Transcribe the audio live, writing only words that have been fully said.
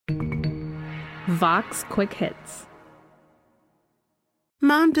Vox Quick Hits.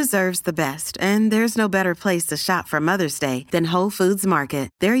 Mom deserves the best, and there's no better place to shop for Mother's Day than Whole Foods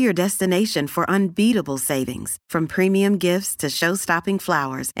Market. They're your destination for unbeatable savings, from premium gifts to show-stopping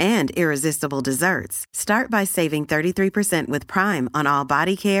flowers and irresistible desserts. Start by saving 33% with Prime on all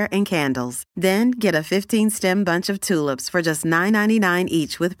body care and candles. Then get a 15-stem bunch of tulips for just $9.99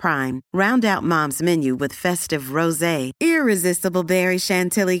 each with Prime. Round out Mom's menu with festive rosé, irresistible berry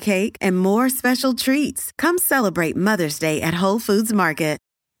chantilly cake, and more special treats. Come celebrate Mother's Day at Whole Foods Market.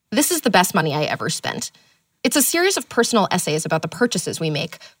 This is the best money I ever spent. It's a series of personal essays about the purchases we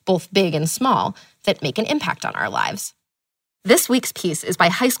make, both big and small, that make an impact on our lives. This week's piece is by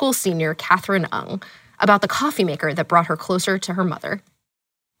high school senior Catherine Ung about the coffee maker that brought her closer to her mother.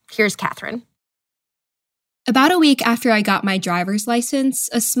 Here's Catherine. About a week after I got my driver's license,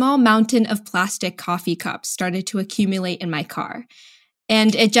 a small mountain of plastic coffee cups started to accumulate in my car,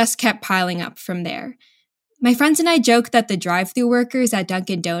 and it just kept piling up from there. My friends and I joked that the drive-thru workers at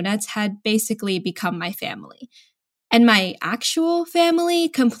Dunkin' Donuts had basically become my family. And my actual family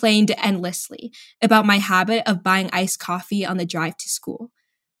complained endlessly about my habit of buying iced coffee on the drive to school.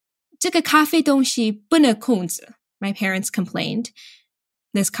 这个咖啡东西不能控制, my parents complained.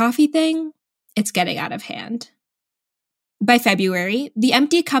 This coffee thing, it's getting out of hand. By February, the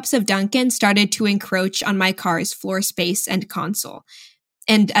empty cups of Dunkin' started to encroach on my car's floor space and console.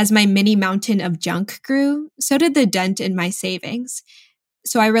 And as my mini mountain of junk grew, so did the dent in my savings.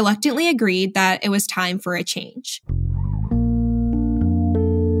 So I reluctantly agreed that it was time for a change.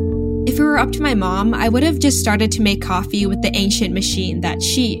 If it were up to my mom, I would have just started to make coffee with the ancient machine that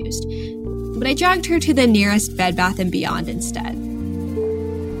she used. But I dragged her to the nearest Bed Bath & Beyond instead.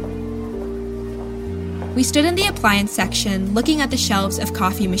 We stood in the appliance section, looking at the shelves of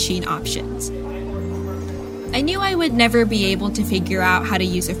coffee machine options. I knew I would never be able to figure out how to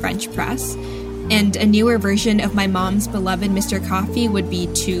use a French press, and a newer version of my mom's beloved Mr. Coffee would be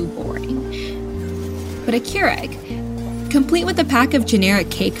too boring. But a Keurig, complete with a pack of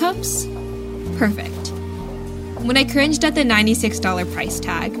generic K-cups? Perfect. When I cringed at the $96 price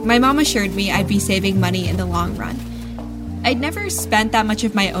tag, my mom assured me I'd be saving money in the long run. I'd never spent that much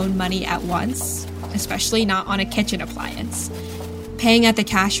of my own money at once, especially not on a kitchen appliance. Paying at the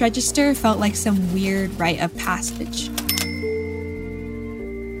cash register felt like some weird rite of passage.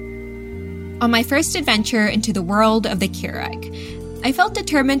 On my first adventure into the world of the Keurig, I felt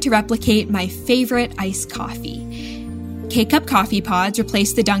determined to replicate my favorite iced coffee. K-Cup coffee pods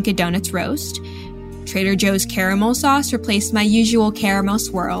replaced the Dunkin' Donuts roast, Trader Joe's caramel sauce replaced my usual caramel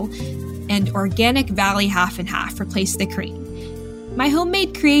swirl, and Organic Valley Half and Half replaced the cream. My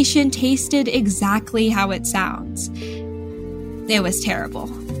homemade creation tasted exactly how it sounds. It was terrible.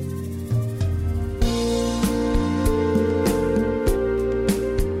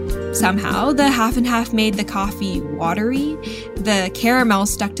 Somehow, the half and half made the coffee watery, the caramel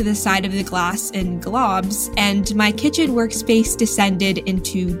stuck to the side of the glass in globs, and my kitchen workspace descended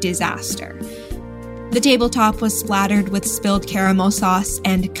into disaster. The tabletop was splattered with spilled caramel sauce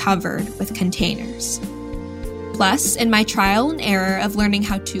and covered with containers. Plus, in my trial and error of learning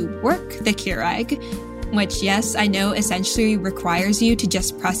how to work the Keurig, which, yes, I know essentially requires you to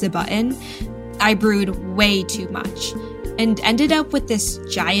just press a button, I brewed way too much and ended up with this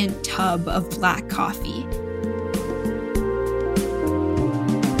giant tub of black coffee.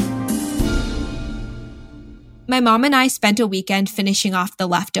 My mom and I spent a weekend finishing off the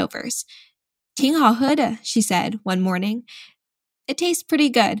leftovers. 挺好喝的, she said one morning. It tastes pretty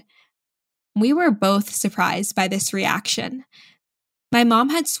good. We were both surprised by this reaction. My mom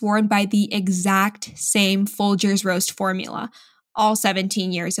had sworn by the exact same Folgers roast formula all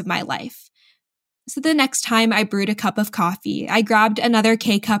 17 years of my life. So the next time I brewed a cup of coffee, I grabbed another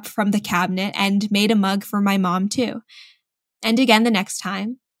K-cup from the cabinet and made a mug for my mom too. And again the next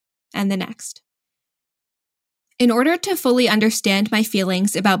time, and the next. In order to fully understand my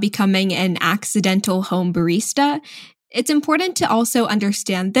feelings about becoming an accidental home barista, it's important to also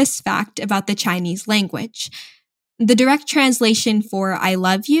understand this fact about the Chinese language. The direct translation for I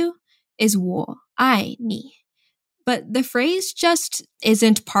love you is 我爱你. But the phrase just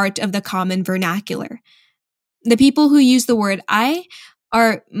isn't part of the common vernacular. The people who use the word I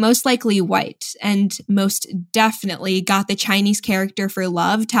are most likely white and most definitely got the Chinese character for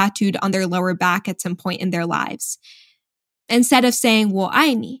love tattooed on their lower back at some point in their lives. Instead of saying 我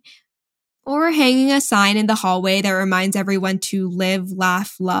爱你, or hanging a sign in the hallway that reminds everyone to live,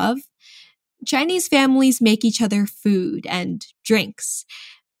 laugh, love, Chinese families make each other food and drinks.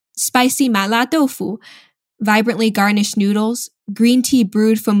 Spicy mala tofu, vibrantly garnished noodles, green tea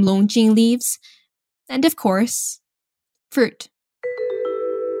brewed from longjing leaves, and of course, fruit.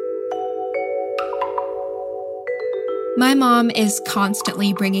 My mom is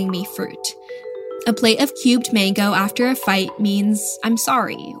constantly bringing me fruit. A plate of cubed mango after a fight means I'm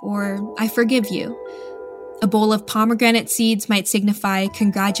sorry or I forgive you. A bowl of pomegranate seeds might signify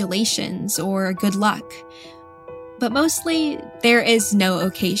congratulations or good luck. But mostly, there is no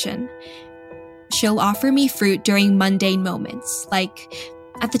occasion. She'll offer me fruit during mundane moments, like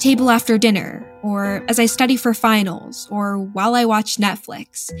at the table after dinner, or as I study for finals, or while I watch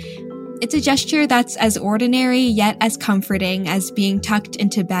Netflix. It's a gesture that's as ordinary yet as comforting as being tucked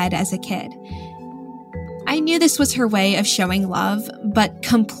into bed as a kid. I knew this was her way of showing love, but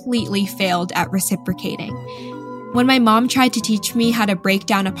completely failed at reciprocating. When my mom tried to teach me how to break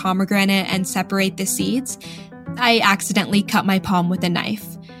down a pomegranate and separate the seeds, I accidentally cut my palm with a knife.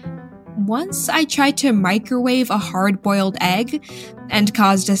 Once I tried to microwave a hard-boiled egg and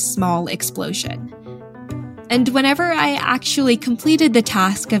caused a small explosion. And whenever I actually completed the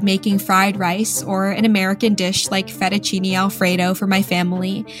task of making fried rice or an American dish like fettuccine alfredo for my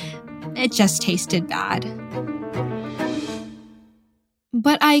family, it just tasted bad.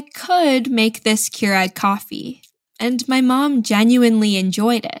 But I could make this Keurig coffee, and my mom genuinely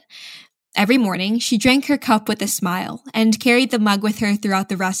enjoyed it. Every morning, she drank her cup with a smile and carried the mug with her throughout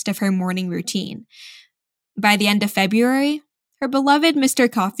the rest of her morning routine. By the end of February, her beloved Mr.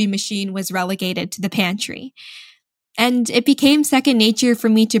 Coffee machine was relegated to the pantry. And it became second nature for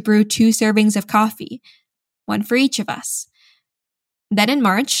me to brew 2 servings of coffee, one for each of us. Then in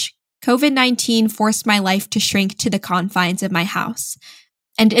March, COVID-19 forced my life to shrink to the confines of my house.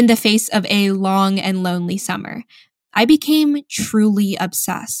 And in the face of a long and lonely summer, I became truly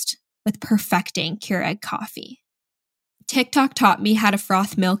obsessed with perfecting Keurig coffee. TikTok taught me how to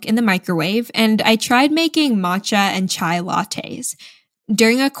froth milk in the microwave, and I tried making matcha and chai lattes.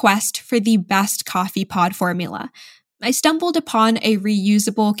 During a quest for the best coffee pod formula, I stumbled upon a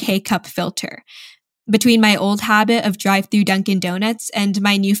reusable K-cup filter. Between my old habit of drive-through Dunkin' Donuts and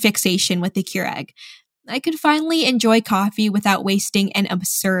my new fixation with the Keurig, I could finally enjoy coffee without wasting an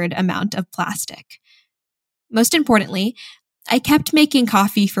absurd amount of plastic. Most importantly, I kept making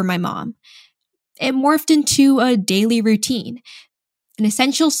coffee for my mom. It morphed into a daily routine, an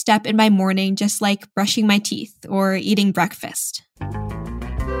essential step in my morning, just like brushing my teeth or eating breakfast.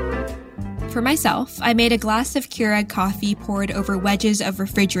 For myself, I made a glass of Keurig coffee poured over wedges of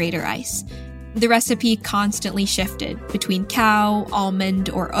refrigerator ice. The recipe constantly shifted between cow,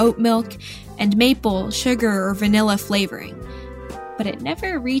 almond, or oat milk, and maple, sugar, or vanilla flavoring. But it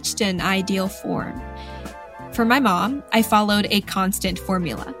never reached an ideal form. For my mom, I followed a constant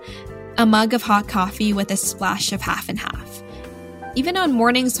formula. A mug of hot coffee with a splash of half and half. Even on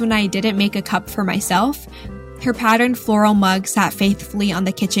mornings when I didn't make a cup for myself, her patterned floral mug sat faithfully on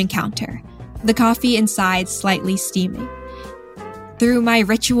the kitchen counter, the coffee inside slightly steaming. Through my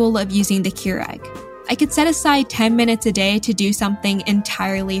ritual of using the Keurig, I could set aside 10 minutes a day to do something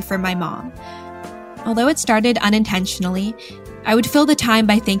entirely for my mom. Although it started unintentionally, I would fill the time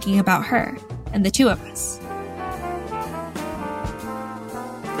by thinking about her and the two of us.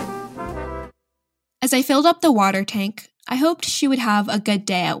 As I filled up the water tank, I hoped she would have a good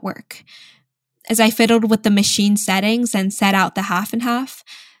day at work. As I fiddled with the machine settings and set out the half and half,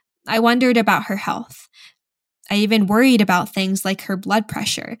 I wondered about her health. I even worried about things like her blood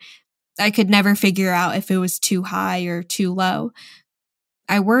pressure. I could never figure out if it was too high or too low.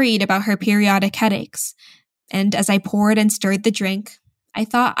 I worried about her periodic headaches. And as I poured and stirred the drink, I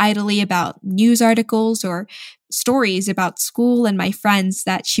thought idly about news articles or stories about school and my friends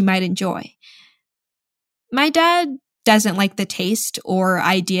that she might enjoy. My dad doesn't like the taste or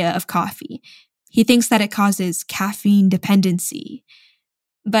idea of coffee. He thinks that it causes caffeine dependency.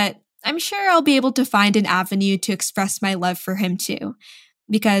 But I'm sure I'll be able to find an avenue to express my love for him too,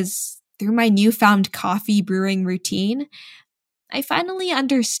 because through my newfound coffee brewing routine, I finally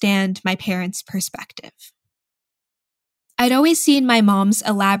understand my parents' perspective. I'd always seen my mom's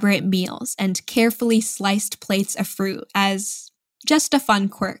elaborate meals and carefully sliced plates of fruit as just a fun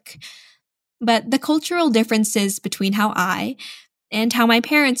quirk. But the cultural differences between how I and how my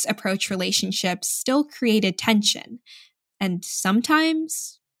parents approach relationships still created tension, and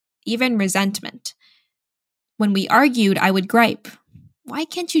sometimes even resentment. When we argued, I would gripe, "Why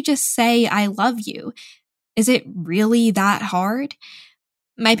can't you just say I love you? Is it really that hard?"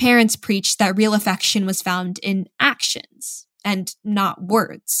 My parents preached that real affection was found in actions and not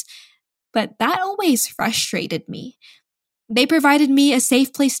words, but that always frustrated me. They provided me a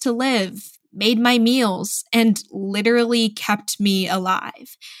safe place to live, made my meals, and literally kept me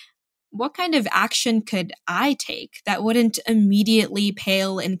alive. What kind of action could I take that wouldn't immediately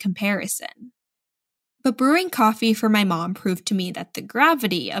pale in comparison? But brewing coffee for my mom proved to me that the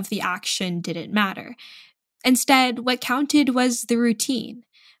gravity of the action didn't matter. Instead, what counted was the routine,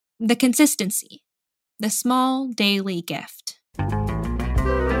 the consistency, the small daily gift.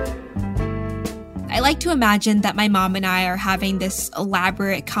 I like to imagine that my mom and I are having this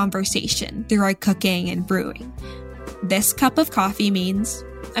elaborate conversation through our cooking and brewing. This cup of coffee means,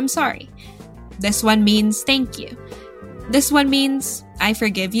 I'm sorry. This one means thank you. This one means, I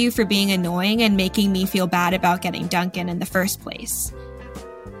forgive you for being annoying and making me feel bad about getting Dunkin' in the first place.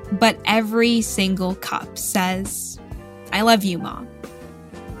 But every single cup says, I love you, Mom.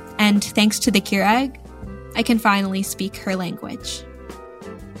 And thanks to the Keurig, I can finally speak her language.